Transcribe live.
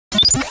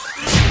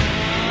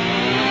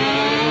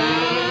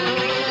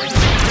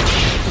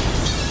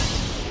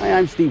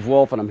I'm Steve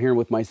Wolf, and I'm here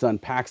with my son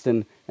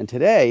Paxton, and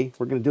today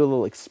we're going to do a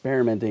little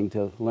experimenting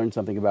to learn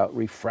something about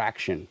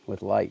refraction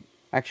with light.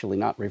 Actually,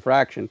 not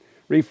refraction,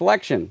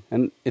 reflection.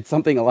 And it's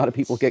something a lot of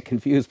people get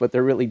confused, but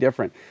they're really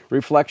different.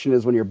 Reflection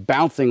is when you're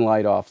bouncing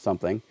light off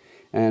something,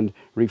 and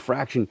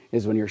refraction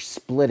is when you're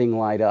splitting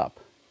light up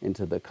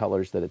into the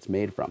colors that it's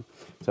made from.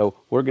 So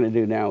what we're going to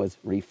do now is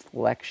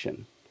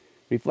reflection.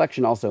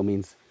 Reflection also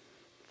means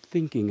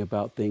thinking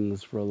about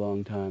things for a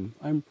long time.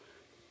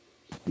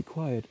 Be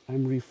quiet,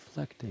 I'm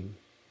reflecting.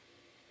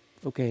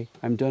 Okay,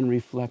 I'm done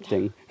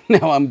reflecting.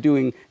 Now I'm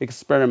doing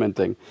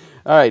experimenting.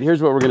 All right, here's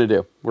what we're going to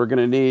do. We're going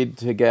to need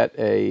to get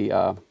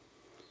a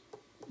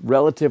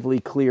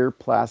relatively clear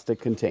plastic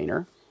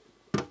container.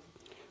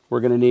 We're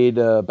going to need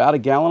about a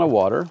gallon of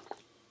water,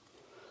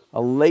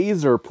 a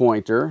laser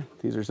pointer.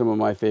 These are some of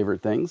my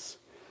favorite things.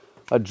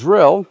 A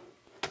drill,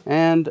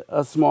 and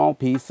a small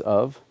piece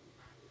of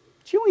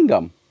chewing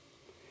gum.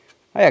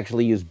 I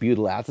actually use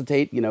butyl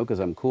acetate, because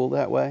I'm cool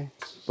that way,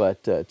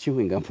 but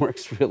chewing gum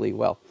works really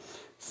well.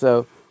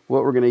 So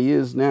what we're going to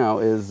use now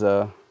is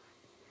a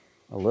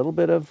little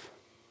bit of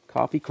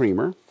coffee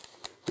creamer.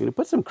 I'm going to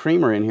put some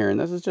creamer in here, and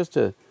this is just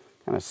to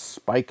kind of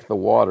spike the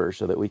water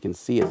so that we can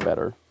see it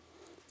better.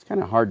 It's kind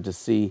of hard to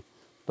see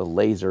the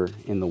laser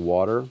in the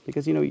water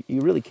because, you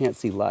really can't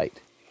see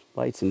light.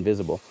 Light's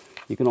invisible.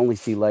 You can only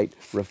see light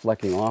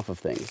reflecting off of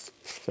things.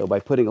 So by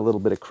putting a little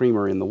bit of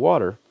creamer in the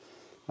water,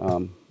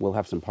 we'll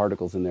have some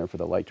particles in there for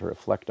the light to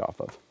reflect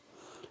off of.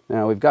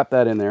 Now we've got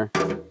that in there.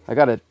 I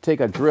got to take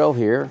a drill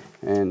here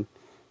and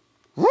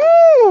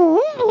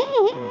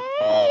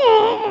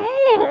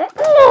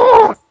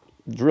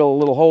drill a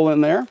little hole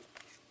in there.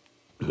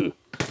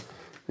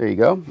 There you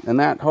go. And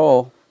that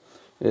hole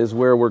is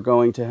where we're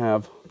going to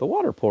have the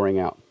water pouring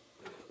out.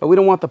 But we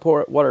don't want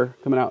the water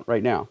coming out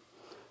right now.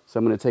 So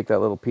I'm going to take that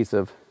little piece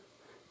of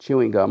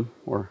chewing gum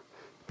or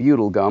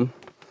butyl gum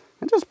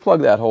and just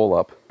plug that hole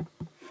up.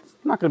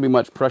 Not going to be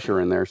much pressure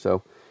in there,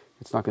 so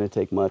it's not going to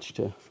take much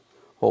to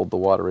hold the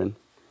water in.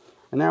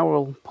 And now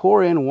we'll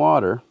pour in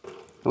water,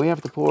 and we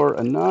have to pour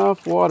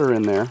enough water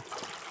in there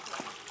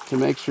to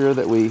make sure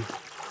that we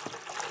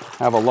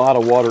have a lot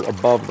of water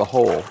above the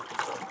hole. I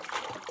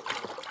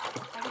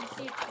can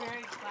see it's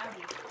very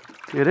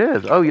cloudy. It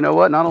is. Oh, you know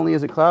what? Not only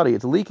is it cloudy,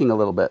 it's leaking a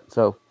little bit.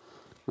 So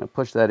I'm going to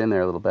push that in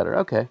there a little better.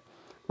 Okay.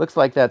 Looks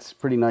like that's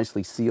pretty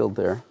nicely sealed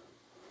there.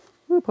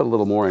 We'll put a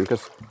little more in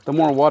because the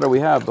more water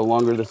we have, the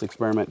longer this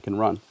experiment can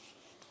run.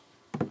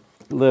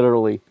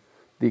 Literally,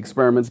 the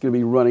experiment's going to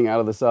be running out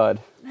of the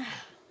side.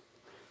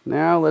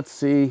 Now let's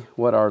see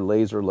what our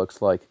laser looks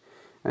like.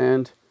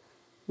 And,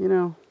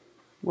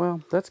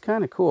 well, that's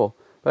kind of cool.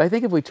 But I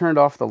think if we turned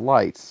off the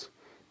lights,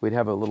 we'd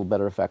have a little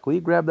better effect. Will you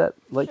grab that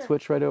light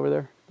switch right over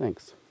there?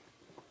 Thanks.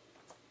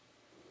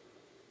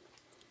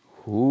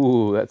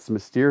 Ooh, that's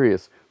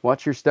mysterious.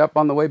 Watch your step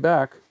on the way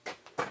back.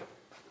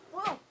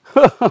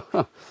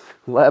 Whoa.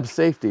 Lab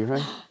safety,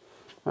 right?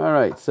 All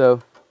right,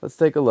 so let's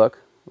take a look.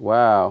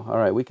 Wow. All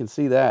right, we can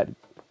see that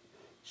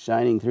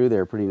shining through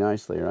there pretty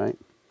nicely, right?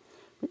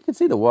 You can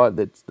see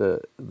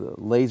the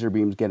laser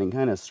beam's getting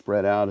kind of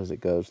spread out as it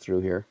goes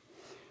through here.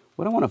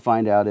 What I want to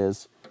find out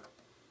is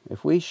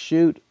if we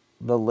shoot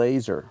the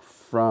laser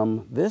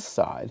from this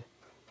side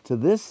to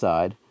this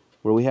side,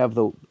 where we have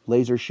the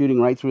laser shooting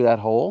right through that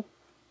hole,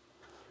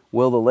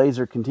 will the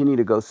laser continue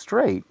to go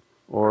straight,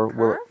 or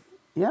will it?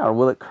 Yeah, or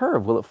will it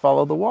curve? Will it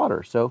follow the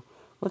water? So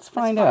let's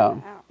find out.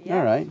 Yeah.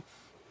 All right.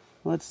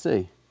 Let's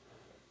see.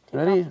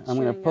 Ready? I'm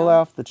going to pull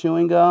off the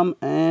chewing gum,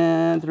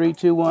 and 3,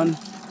 2, 1.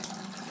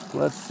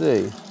 Let's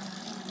see.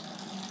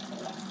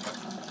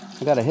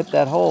 I got to hit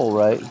that hole,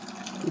 right?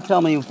 You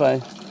tell me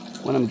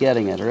when I'm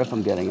getting it, or if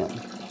I'm getting it.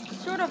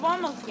 Sort of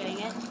almost getting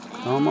it.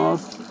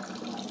 Almost?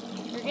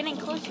 You're getting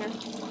closer.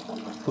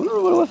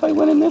 What if I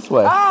went in this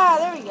way? Ah,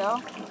 there we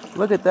go.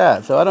 Look at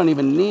that. So I don't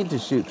even need to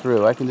shoot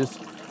through. I can just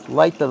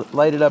light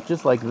it up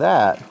just like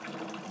that.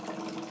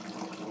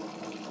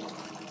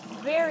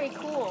 Very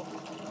cool.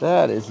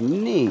 That is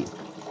neat.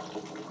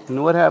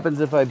 And what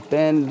happens if I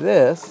bend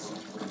this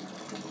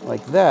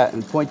like that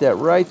and point that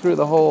right through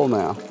the hole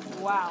now?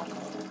 Wow.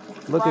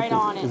 Look right at this.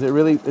 on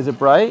it. Is it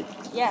bright?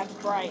 Yeah, it's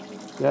bright.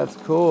 That's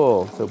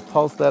cool. So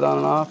pulse that on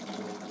and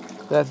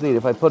off. That's neat.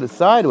 If I put it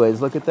sideways,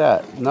 look at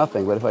that.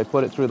 Nothing. But if I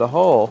put it through the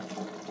hole,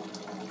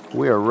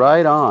 we are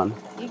right on.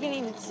 You can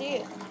even see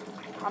it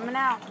coming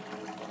out.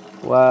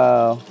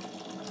 Wow.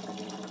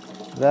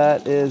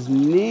 That is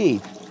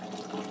neat.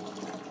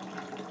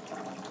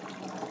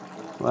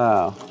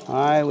 Wow.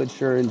 I would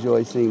sure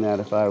enjoy seeing that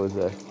if I was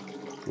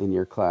in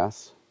your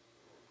class.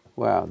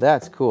 Wow,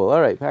 that's cool.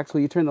 All right, Pax,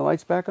 will you turn the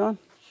lights back on?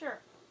 Sure.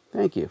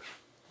 Thank you.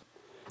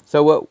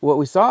 So what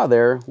we saw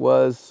there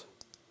was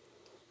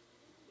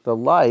the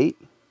light,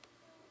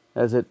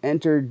 as it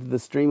entered the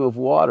stream of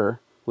water,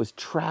 was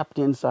trapped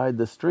inside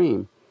the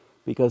stream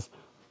because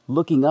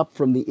looking up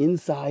from the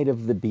inside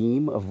of the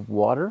beam of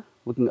water,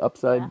 looking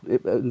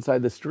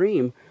inside the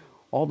stream,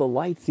 all the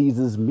light sees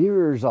is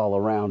mirrors all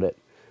around it.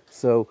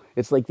 So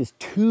it's like this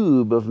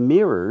tube of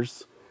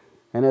mirrors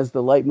And as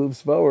the light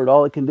moves forward,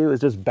 all it can do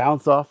is just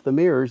bounce off the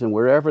mirrors, and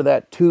wherever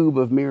that tube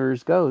of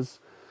mirrors goes,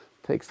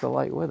 takes the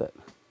light with it.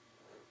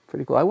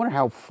 Pretty cool. I wonder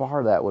how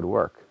far that would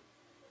work.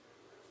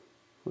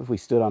 What if we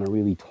stood on a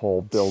really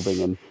tall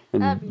building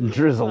That'd be and really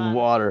drizzled fun.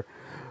 water?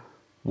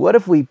 What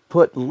if we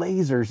put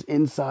lasers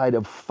inside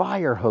of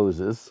fire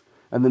hoses,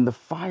 and then the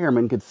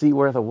firemen could see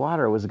where the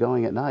water was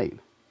going at night?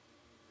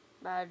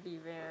 That'd be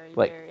very,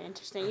 Like- very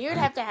interesting. You'd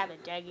have to have a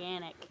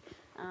gigantic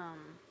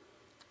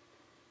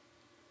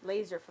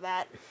laser for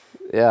that.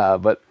 Yeah,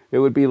 but it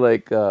would be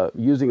like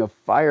using a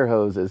fire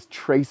hose as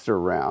tracer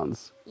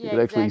rounds. You Yeah, could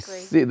actually exactly.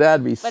 see.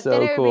 That'd be But so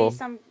then it would cool. be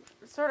some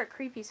sort of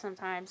creepy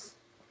sometimes.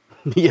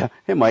 Yeah,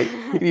 it might.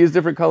 You could use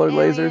different colored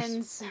lasers.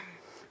 Aliens.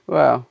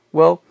 Wow.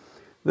 Well,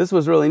 this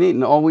was really neat,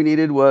 and all we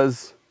needed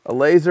was a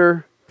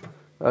laser,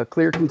 a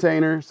clear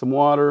container, some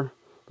water,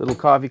 little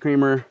coffee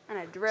creamer, And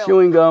a drill.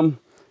 chewing gum,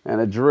 and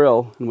a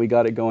drill, and we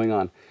got it going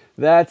on.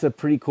 That's a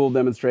pretty cool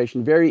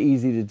demonstration. Very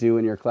easy to do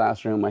in your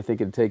classroom. I think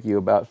it'd take you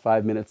about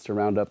 5 minutes to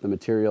round up the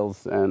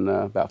materials and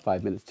about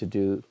 5 minutes to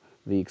do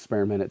the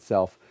experiment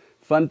itself.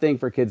 Fun thing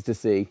for kids to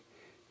see.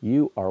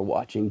 You are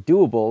watching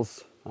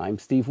Doables. I'm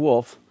Steve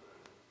Wolf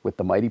with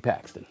the Mighty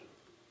Paxton.